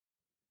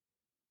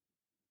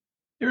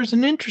There is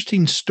an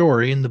interesting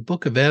story in the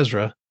book of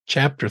Ezra,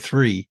 chapter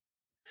 3.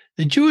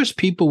 The Jewish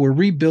people were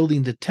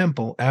rebuilding the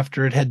temple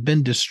after it had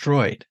been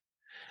destroyed.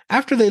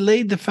 After they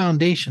laid the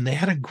foundation, they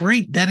had a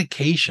great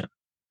dedication.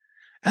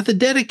 At the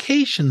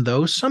dedication,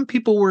 though, some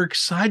people were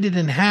excited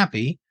and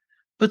happy,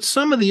 but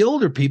some of the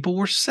older people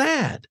were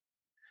sad.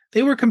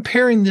 They were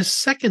comparing this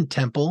second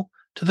temple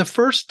to the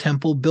first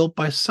temple built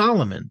by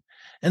Solomon,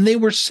 and they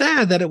were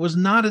sad that it was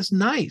not as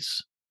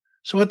nice.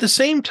 So at the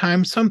same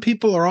time, some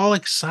people are all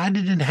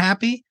excited and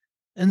happy,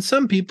 and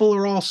some people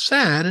are all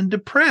sad and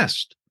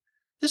depressed.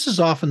 This is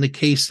often the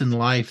case in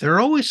life. There are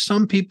always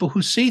some people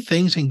who see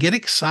things and get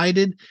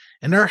excited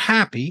and are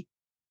happy,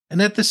 and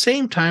at the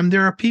same time,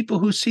 there are people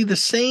who see the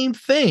same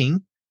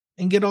thing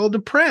and get all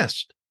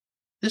depressed.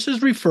 This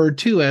is referred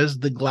to as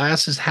the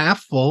glass is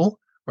half full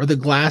or the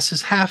glass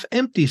is half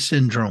empty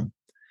syndrome.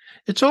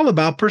 It's all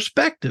about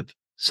perspective.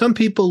 Some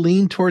people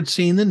lean towards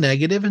seeing the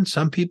negative, and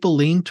some people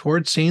lean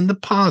towards seeing the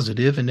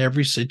positive in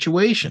every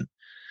situation.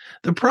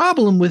 The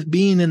problem with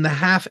being in the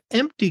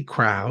half-empty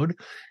crowd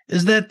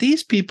is that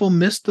these people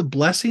miss the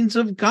blessings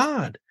of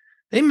God.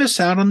 They miss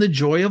out on the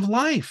joy of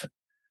life.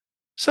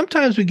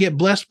 Sometimes we get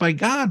blessed by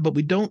God, but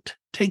we don't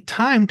take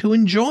time to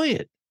enjoy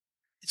it.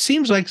 It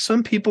seems like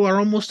some people are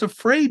almost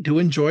afraid to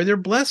enjoy their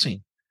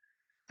blessing.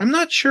 I'm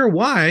not sure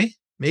why.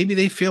 Maybe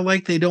they feel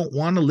like they don't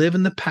want to live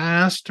in the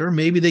past, or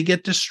maybe they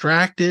get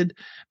distracted.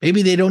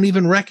 Maybe they don't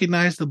even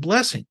recognize the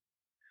blessing,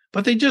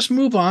 but they just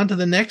move on to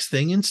the next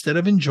thing instead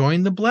of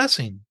enjoying the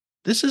blessing.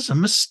 This is a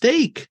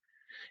mistake.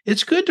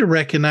 It's good to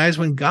recognize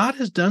when God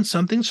has done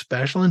something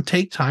special and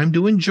take time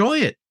to enjoy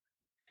it.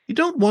 You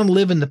don't want to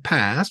live in the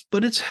past,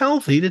 but it's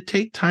healthy to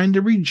take time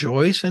to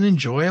rejoice and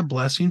enjoy a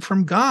blessing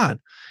from God.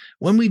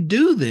 When we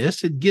do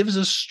this, it gives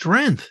us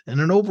strength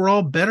and an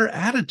overall better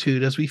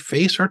attitude as we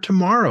face our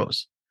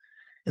tomorrows.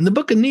 In the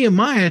book of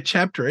Nehemiah,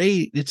 chapter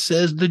 8, it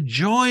says, "The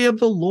joy of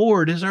the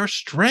Lord is our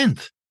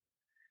strength."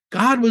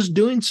 God was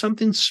doing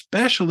something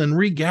special in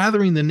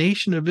regathering the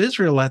nation of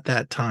Israel at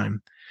that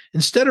time.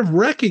 Instead of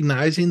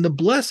recognizing the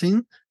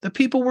blessing, the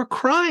people were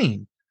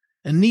crying,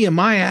 and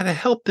Nehemiah had to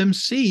help them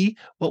see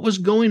what was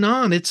going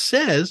on. It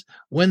says,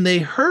 when they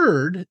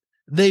heard,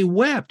 they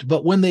wept,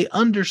 but when they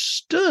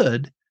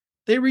understood,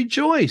 they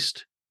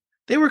rejoiced.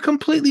 They were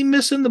completely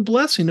missing the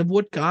blessing of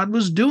what God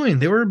was doing.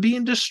 They were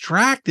being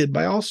distracted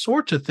by all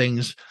sorts of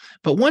things.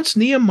 But once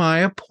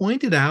Nehemiah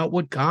pointed out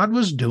what God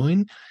was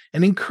doing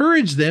and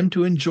encouraged them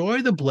to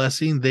enjoy the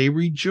blessing, they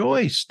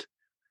rejoiced.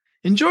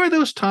 Enjoy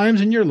those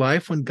times in your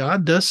life when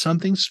God does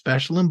something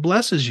special and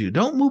blesses you.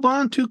 Don't move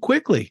on too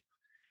quickly.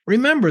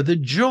 Remember, the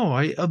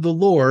joy of the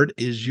Lord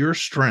is your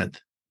strength.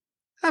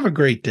 Have a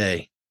great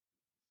day.